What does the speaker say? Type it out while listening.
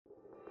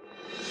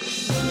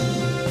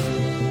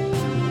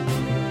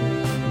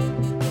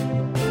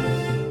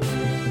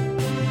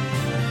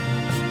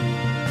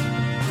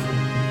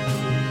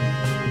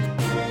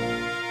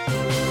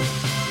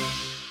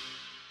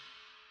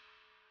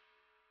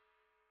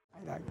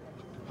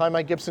Hi,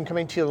 Mike Gibson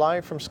coming to you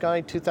live from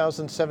SCAI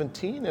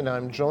 2017, and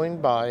I'm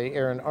joined by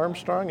Aaron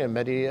Armstrong and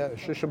Mehdi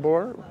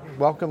Shishabor.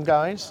 Welcome,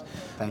 guys.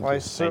 Thank Well, you. I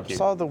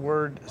saw the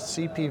word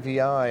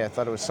CPVI. I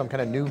thought it was some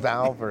kind of new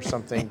valve or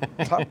something.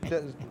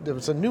 There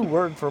was a new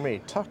word for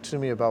me. Talk to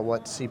me about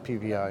what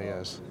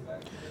CPVI is.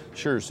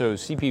 Sure. So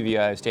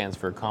CPVI stands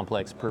for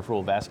Complex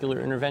Peripheral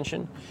Vascular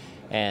Intervention.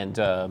 And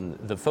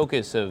the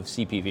focus of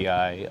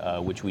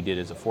CPVI, which we did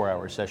as a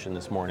 4-hour session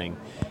this morning,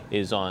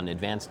 is on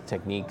advanced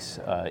techniques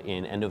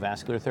in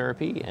endovascular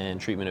therapy and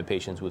treatment of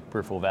patients with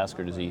peripheral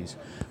vascular disease,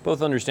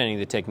 both understanding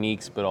the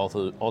techniques, but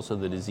also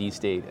the disease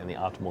state and the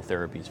optimal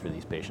therapies for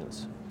these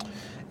patients.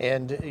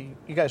 And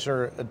you guys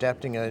are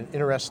adapting an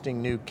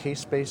interesting new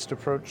case-based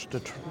approach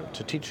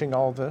to teaching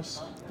all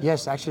this?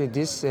 Yes, actually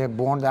this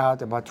born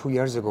out about 2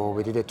 years ago.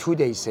 We did a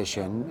 2-day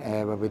session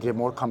where we did a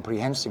more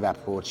comprehensive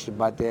approach.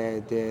 But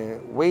the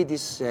way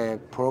this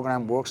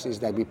program works is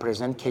that we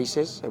present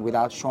cases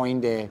without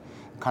showing the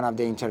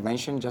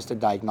intervention, just the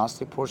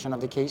diagnostic portion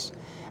of the case.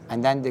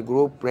 And then the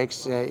group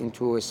breaks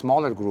into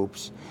smaller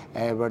groups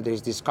where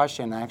there's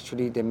discussion.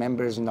 Actually, the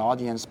members in the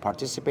audience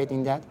participate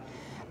in that.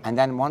 And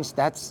then once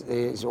that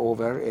is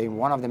over,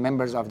 one of the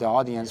members of the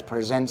audience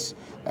presents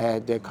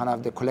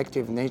the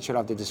collective nature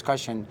of the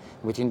discussion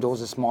within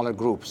those smaller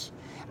groups.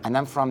 And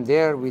then from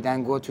there, we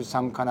then go to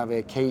some kind of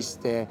a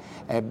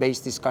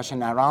case-based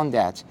discussion around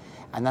that.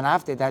 And then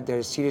after that, there are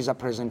a series of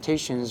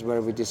presentations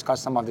where we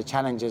discuss some of the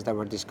challenges that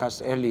were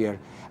discussed earlier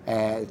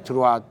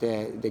throughout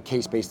the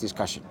case-based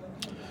discussion.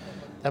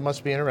 That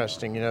must be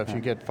interesting. You know, if you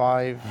get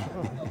 5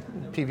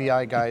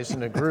 PVI guys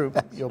in a group,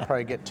 you'll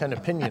probably get 10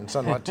 opinions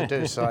on what to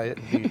do. So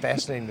it'd be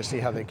fascinating to see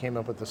how they came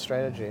up with the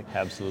strategy.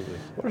 Absolutely.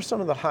 What are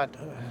some of the hot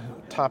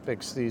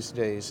topics these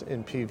days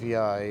in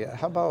PVI?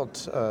 How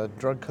about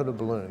drug-coated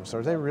balloons?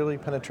 Are they really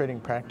penetrating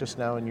practice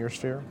now in your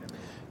sphere?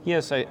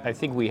 Yes, I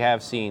think we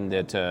have seen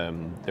that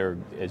there,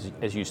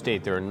 as you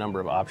state, there are a number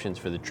of options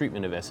for the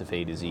treatment of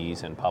SFA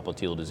disease and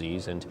popliteal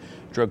disease, and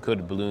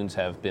drug-coated balloons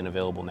have been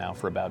available now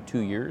for about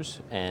 2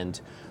 years.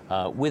 And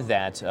with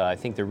that, I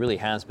think there really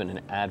has been an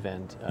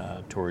advent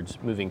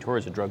towards moving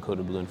towards a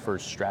drug-coated balloon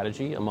first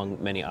strategy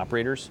among many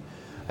operators.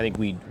 I think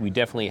we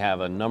definitely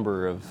have a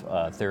number of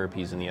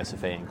therapies in the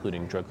SFA,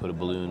 including drug-coated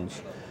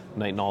balloons,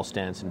 nitinol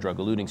stents, and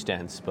drug-eluting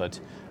stents, but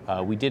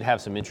we did have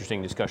some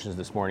interesting discussions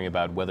this morning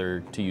about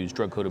whether to use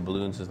drug-coated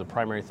balloons as the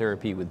primary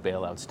therapy with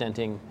bailout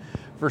stenting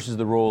versus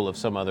the role of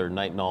some other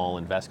nitinol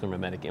and vascular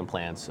mimetic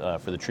implants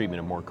for the treatment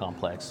of more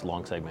complex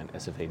long-segment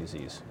SFA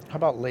disease. How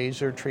about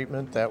laser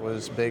treatment? That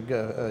was big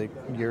a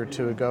year or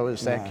 2 ago.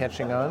 Is that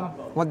catching on?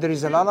 Well, there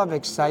is a lot of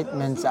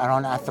excitement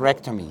around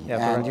atherectomy.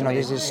 And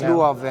there's a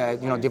slew of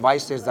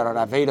devices that are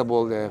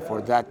available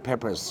for that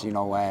purpose.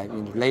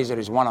 Laser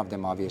is one of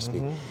them,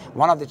 obviously.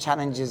 One of the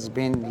challenges has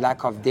been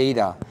lack of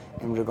data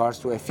in regards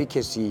to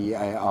efficacy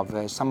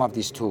of some of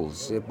these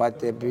tools.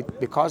 But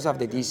because of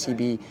the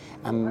DCB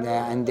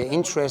and the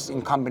interest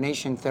in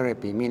combination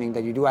therapy, meaning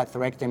that you do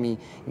atherectomy,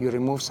 you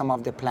remove some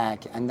of the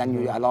plaque, and then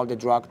you allow the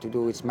drug to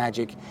do its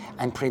magic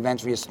and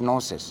prevent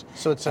restenosis.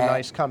 So it's a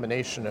nice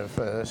combination of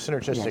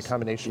synergistic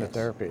combination of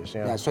therapies.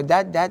 Yeah. So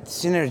that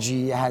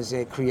synergy has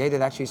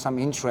created actually some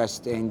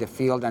interest in the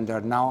field, and there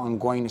are now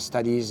ongoing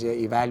studies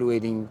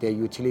evaluating the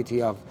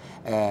utility of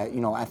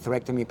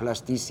atherectomy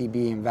plus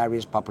DCB in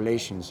various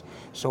populations.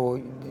 So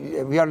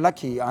we are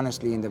lucky,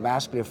 honestly, in the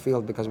vascular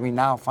field because we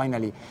now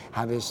finally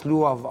have a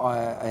slew of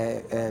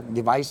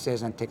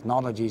devices and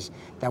technologies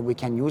that we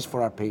can use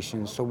for our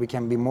patients so we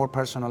can be more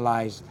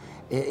personalized.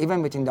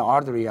 Even within the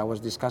artery, I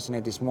was discussing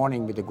it this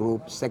morning with the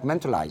group,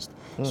 segmentalized.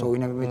 So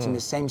within the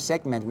same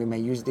segment, we may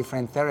use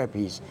different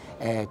therapies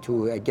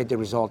to get the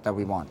result that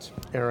we want.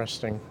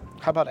 Interesting.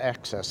 How about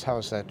access? How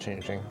is that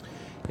changing?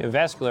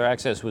 Vascular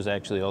access was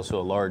actually also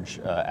a large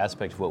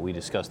aspect of what we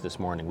discussed this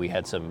morning. We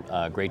had some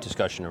great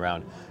discussion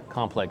around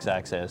complex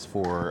access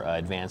for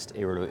advanced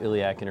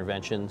aortoiliac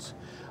interventions,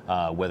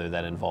 whether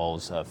that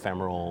involves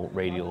femoral,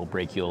 radial,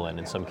 brachial, and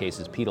in some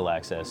cases pedal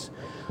access.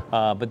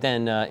 But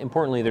then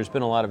importantly, there's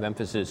been a lot of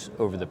emphasis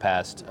over the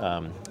past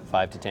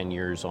 5 to 10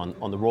 years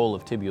on the role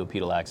of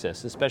tibiopedal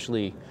access,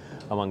 especially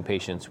among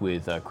patients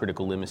with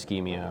critical limb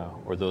ischemia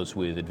or those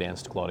with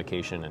advanced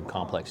claudication and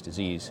complex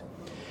disease.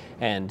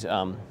 And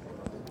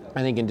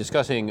I think in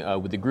discussing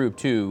with the group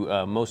too,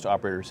 most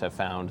operators have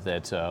found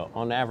that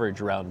on average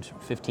around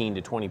 15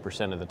 to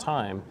 20% of the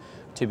time,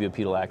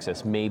 tibiopedal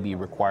access may be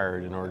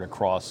required in order to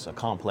cross a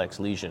complex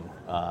lesion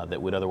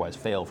that would otherwise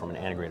fail from an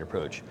antegrade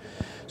approach.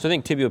 So I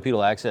think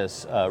tibiopedal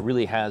access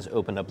really has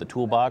opened up the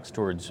toolbox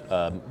towards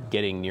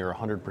getting near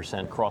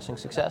 100% crossing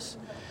success.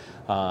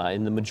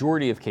 In the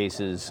majority of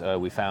cases,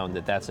 we found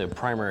that that's a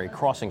primary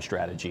crossing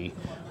strategy,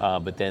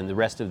 but then the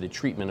rest of the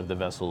treatment of the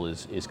vessel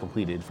is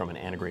completed from an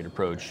antegrade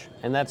approach.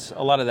 And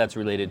a lot of that's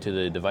related to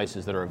the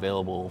devices that are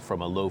available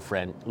from a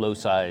low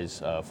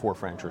size 4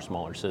 French or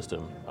smaller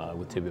system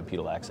with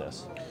tibiopedal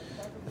access.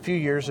 A few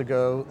years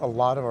ago, a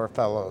lot of our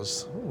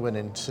fellows went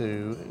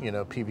into,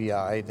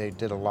 PVI. They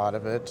did a lot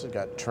of it,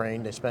 got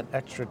trained. They spent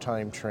extra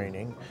time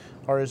training.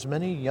 Are as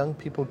many young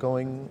people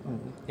going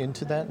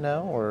into that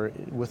now, or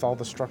with all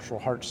the structural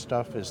heart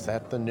stuff, is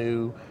that the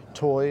new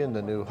toy and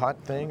the new hot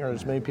thing, or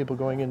as many people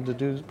going in to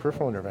do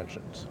peripheral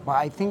interventions? Well,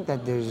 I think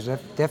that there's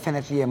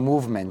definitely a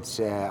movement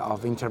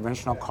of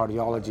interventional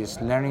cardiologists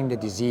learning the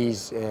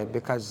disease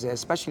because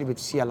especially with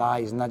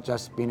CLI, it's not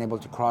just being able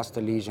to cross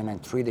the lesion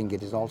and treating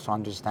it, it's also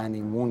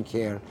understanding wound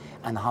care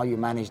and how you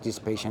manage this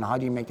patient, how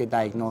do you make the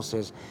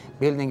diagnosis,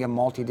 building a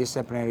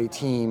multidisciplinary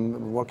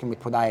team, working with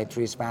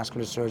podiatrists,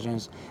 vascular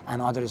surgeons,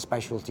 and other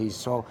specialties.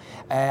 So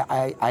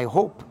I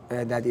hope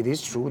that it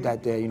is true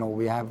that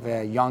we have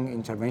young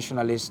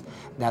interventionalists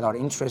that are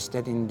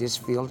interested in this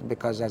field,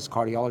 because as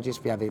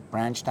cardiologists we have it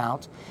branched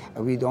out.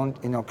 We don't,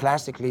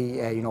 classically,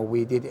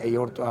 we did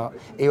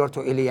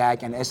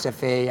aortoiliac and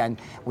SFA, and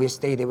we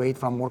stayed away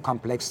from more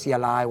complex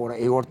CLI or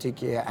aortic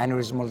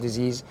aneurysmal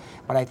disease.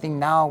 But I think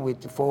now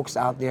with folks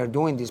out there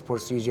doing these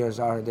procedures,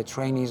 the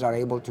trainees are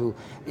able to,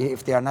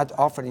 if they are not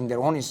offered in their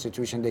own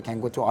institution, they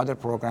can go to other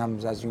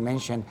programs, as you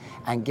mentioned,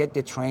 and get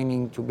the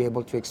training to be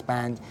able to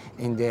expand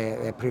in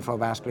the peripheral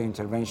vascular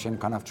intervention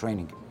kind of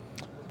training.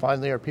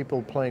 Finally, are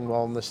people playing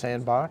well in the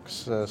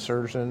sandbox?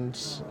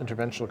 Surgeons,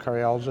 interventional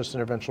cardiologists,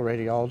 interventional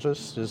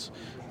radiologists? Is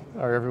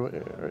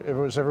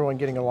everyone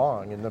getting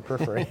along in the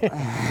periphery?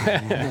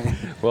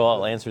 Well,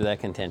 I'll answer that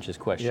contentious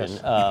question.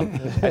 Yes.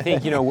 I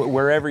think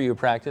wherever you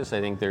practice,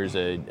 I think there's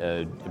a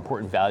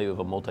important value of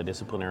a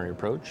multidisciplinary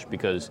approach,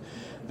 because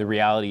the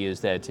reality is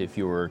that if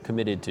you're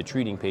committed to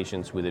treating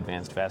patients with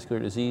advanced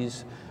vascular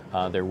disease,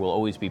 there will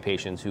always be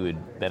patients who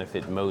would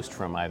benefit most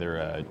from either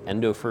an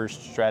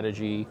endo-first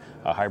strategy,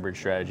 a hybrid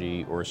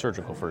strategy, or a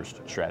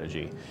surgical-first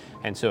strategy.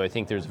 And so I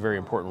think there's a very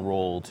important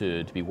role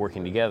to be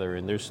working together,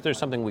 and there's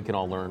something we can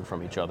all learn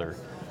from each other,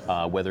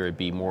 whether it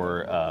be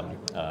more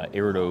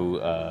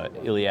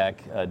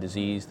aortoiliac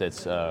disease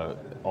that's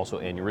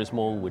also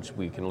aneurysmal, which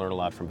we can learn a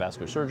lot from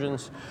vascular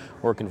surgeons,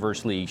 or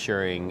conversely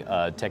sharing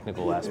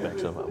technical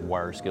aspects of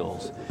wire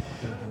skills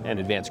and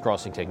advanced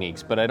crossing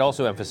techniques. But I'd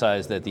also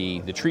emphasize that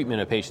the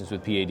treatment of patients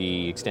with PAD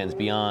extends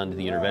beyond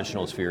the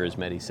interventional sphere, as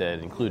Mehdi said,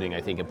 including,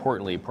 I think,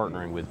 importantly,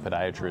 partnering with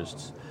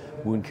podiatrists,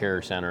 wound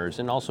care centers,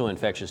 and also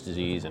infectious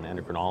disease and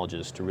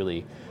endocrinologists to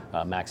really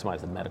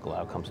maximize the medical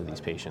outcomes of these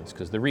patients.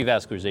 Because the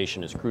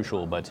revascularization is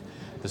crucial, but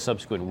the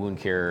subsequent wound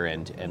care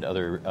and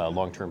other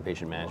long-term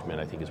patient management,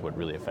 I think, is what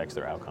really affects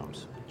their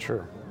outcomes.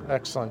 Sure.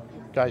 Excellent.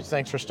 Guys,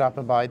 thanks for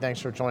stopping by. Thanks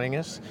for joining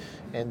us.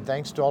 And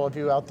thanks to all of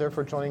you out there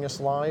for joining us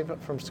live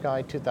from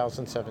SCAI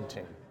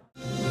 2017.